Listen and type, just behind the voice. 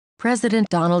President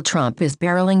Donald Trump is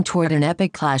barreling toward an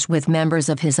epic clash with members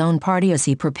of his own party as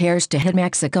he prepares to hit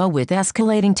Mexico with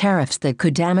escalating tariffs that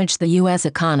could damage the U.S.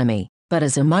 economy. But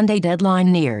as a Monday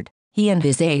deadline neared, he and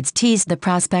his aides teased the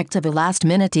prospect of a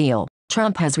last-minute deal.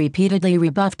 Trump has repeatedly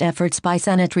rebuffed efforts by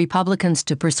Senate Republicans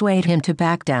to persuade him to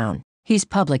back down. He's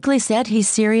publicly said he's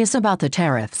serious about the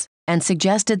tariffs, and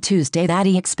suggested Tuesday that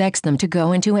he expects them to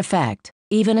go into effect,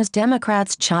 even as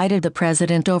Democrats chided the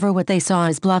president over what they saw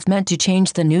as bluff meant to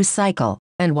change the news cycle.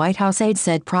 And White House aides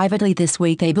said privately this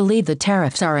week they believe the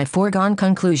tariffs are a foregone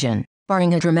conclusion,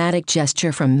 barring a dramatic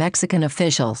gesture from Mexican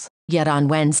officials. Yet on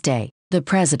Wednesday, the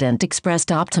president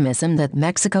expressed optimism that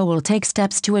Mexico will take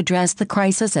steps to address the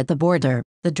crisis at the border.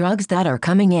 The drugs that are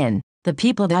coming in, the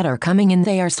people that are coming in,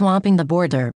 they are swamping the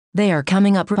border. They are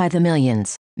coming up by the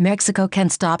millions. Mexico can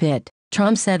stop it,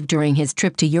 Trump said during his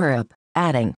trip to Europe,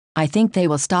 adding, "I think they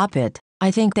will stop it.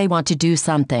 I think they want to do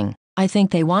something. I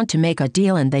think they want to make a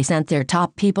deal, and they sent their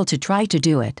top people to try to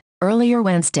do it." Earlier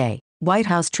Wednesday, White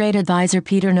House trade advisor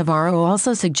Peter Navarro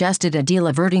also suggested a deal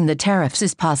averting the tariffs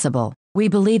is possible. "We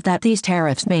believe that these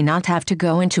tariffs may not have to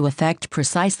go into effect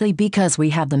precisely because we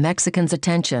have the Mexicans'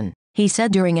 attention," he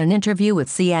said during an interview with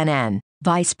CNN.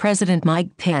 Vice President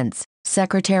Mike Pence,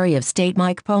 Secretary of State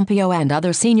Mike Pompeo, and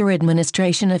other senior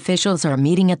administration officials are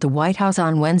meeting at the White House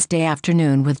on Wednesday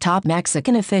afternoon with top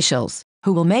Mexican officials,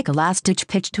 who will make a last-ditch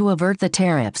pitch to avert the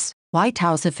tariffs. White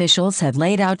House officials have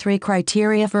laid out 3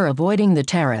 criteria for avoiding the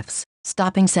tariffs: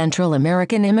 stopping Central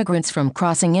American immigrants from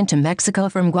crossing into Mexico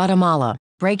from Guatemala,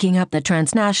 breaking up the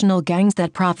transnational gangs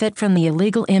that profit from the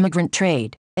illegal immigrant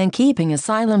trade, and keeping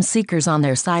asylum seekers on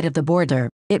their side of the border.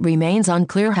 It remains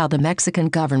unclear how the Mexican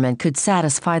government could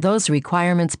satisfy those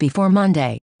requirements before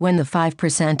Monday, when the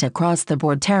 5%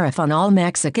 across-the-board tariff on all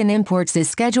Mexican imports is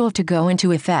scheduled to go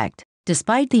into effect.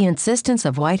 Despite the insistence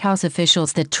of White House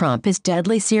officials that Trump is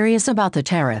deadly serious about the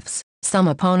tariffs, some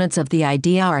opponents of the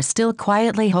idea are still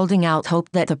quietly holding out hope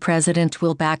that the president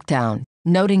will back down,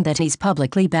 noting that he's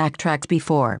publicly backtracked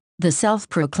before. The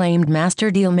self-proclaimed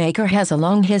master deal-maker has a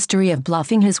long history of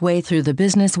bluffing his way through the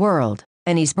business world,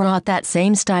 and he's brought that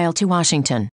same style to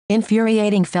Washington,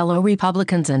 infuriating fellow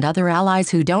Republicans and other allies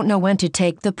who don't know when to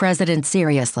take the president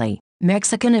seriously.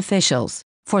 Mexican officials,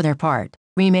 for their part,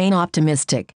 remain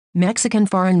optimistic. Mexican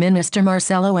Foreign Minister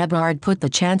Marcelo Ebrard put the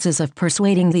chances of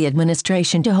persuading the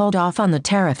administration to hold off on the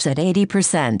tariffs at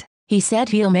 80%. He said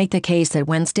he'll make the case at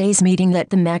Wednesday's meeting that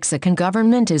the Mexican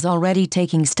government is already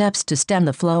taking steps to stem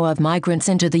the flow of migrants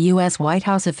into the U.S. White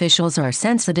House officials are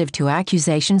sensitive to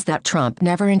accusations that Trump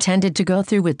never intended to go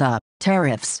through with the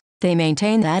tariffs. They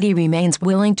maintain that he remains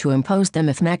willing to impose them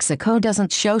if Mexico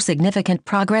doesn't show significant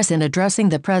progress in addressing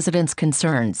the president's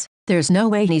concerns. "There's no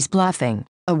way he's bluffing,"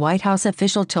 a White House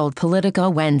official told Politico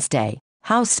Wednesday.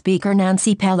 House Speaker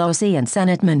Nancy Pelosi and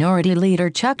Senate Minority Leader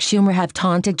Chuck Schumer have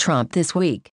taunted Trump this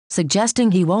week,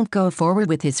 suggesting he won't go forward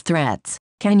with his threats.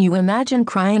 "Can you imagine,"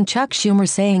 crying Chuck Schumer,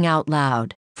 saying out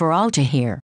loud, for all to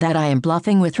hear, "that I am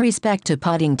bluffing with respect to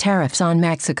putting tariffs on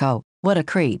Mexico? What a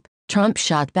creep." Trump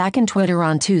shot back in Twitter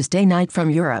on Tuesday night from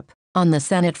Europe. On the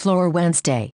Senate floor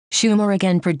Wednesday, Schumer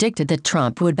again predicted that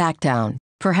Trump would back down,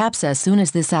 perhaps as soon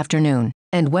as this afternoon.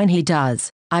 "And when he does,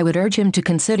 I would urge him to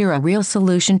consider a real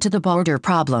solution to the border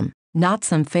problem, not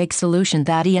some fake solution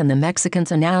that he and the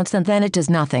Mexicans announce and then it does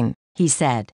nothing," he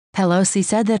said. Pelosi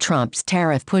said that Trump's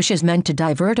tariff push is meant to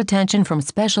divert attention from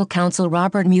special counsel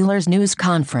Robert Mueller's news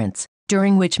conference,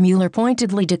 during which Mueller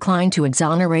pointedly declined to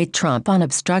exonerate Trump on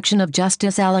obstruction of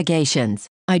justice allegations.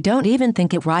 "I don't even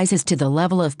think it rises to the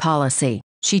level of policy,"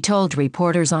 she told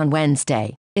reporters on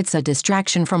Wednesday. "It's a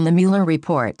distraction from the Mueller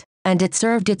report, and it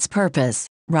served its purpose,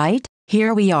 right?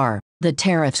 Here we are." The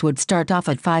tariffs would start off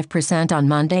at 5% on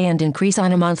Monday and increase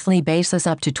on a monthly basis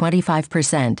up to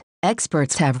 25%.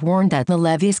 Experts have warned that the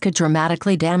levies could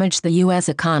dramatically damage the U.S.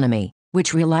 economy,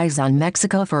 which relies on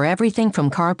Mexico for everything from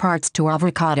car parts to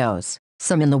avocados.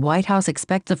 Some in the White House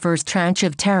expect the first tranche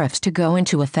of tariffs to go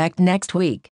into effect next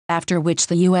week, after which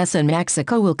the U.S. and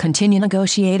Mexico will continue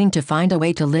negotiating to find a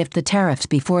way to lift the tariffs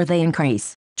before they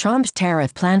increase. Trump's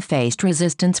tariff plan faced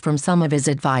resistance from some of his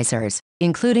advisors,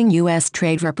 including U.S.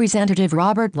 Trade Representative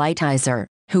Robert Lighthizer,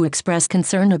 who expressed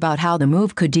concern about how the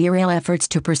move could derail efforts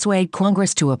to persuade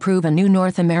Congress to approve a new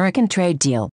North American trade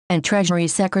deal, and Treasury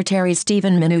Secretary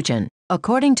Steven Mnuchin.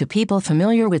 According to people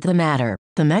familiar with the matter,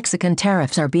 the Mexican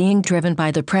tariffs are being driven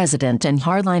by the president and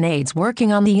hardline aides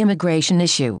working on the immigration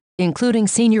issue, including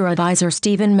senior advisor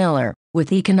Stephen Miller,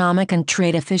 with economic and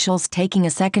trade officials taking a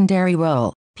secondary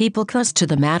role, people close to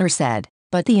the matter said.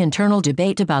 But the internal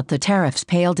debate about the tariffs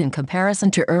paled in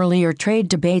comparison to earlier trade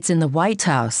debates in the White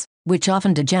House. which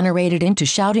often degenerated into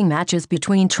shouting matches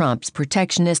between Trump's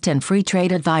protectionist and free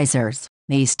trade advisors.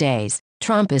 These days,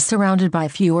 Trump is surrounded by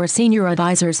fewer senior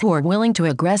advisors who are willing to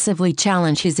aggressively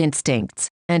challenge his instincts,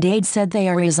 and aides said they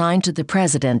are resigned to the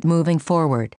president moving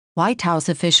forward. White House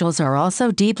officials are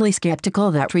also deeply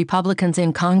skeptical that Republicans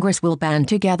in Congress will band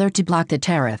together to block the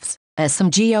tariffs, as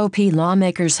some GOP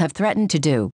lawmakers have threatened to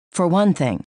do. For one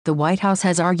thing, the White House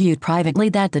has argued privately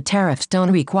that the tariffs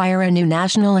don't require a new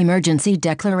national emergency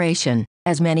declaration,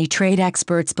 as many trade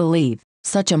experts believe.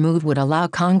 Such a move would allow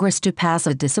Congress to pass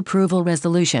a disapproval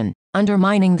resolution,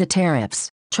 undermining the tariffs.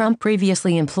 Trump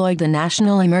previously employed the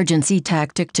national emergency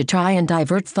tactic to try and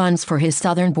divert funds for his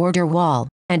southern border wall,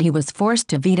 and he was forced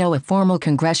to veto a formal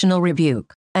congressional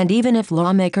rebuke. And even if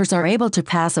lawmakers are able to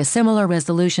pass a similar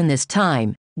resolution this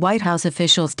time, White House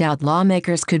officials doubt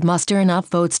lawmakers could muster enough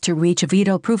votes to reach a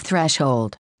veto-proof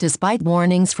threshold, despite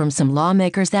warnings from some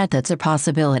lawmakers that that's a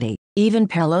possibility. Even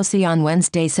Pelosi on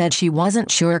Wednesday said she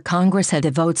wasn't sure Congress had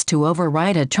the votes to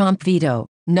override a Trump veto,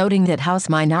 noting that House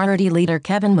Minority Leader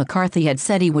Kevin McCarthy had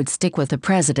said he would stick with the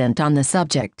president on the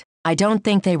subject. "I don't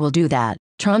think they will do that,"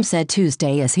 Trump said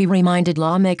Tuesday as he reminded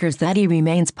lawmakers that he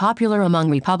remains popular among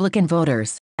Republican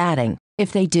voters, adding,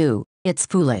 "If they do, it's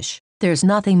foolish. There's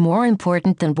nothing more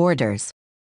important than borders."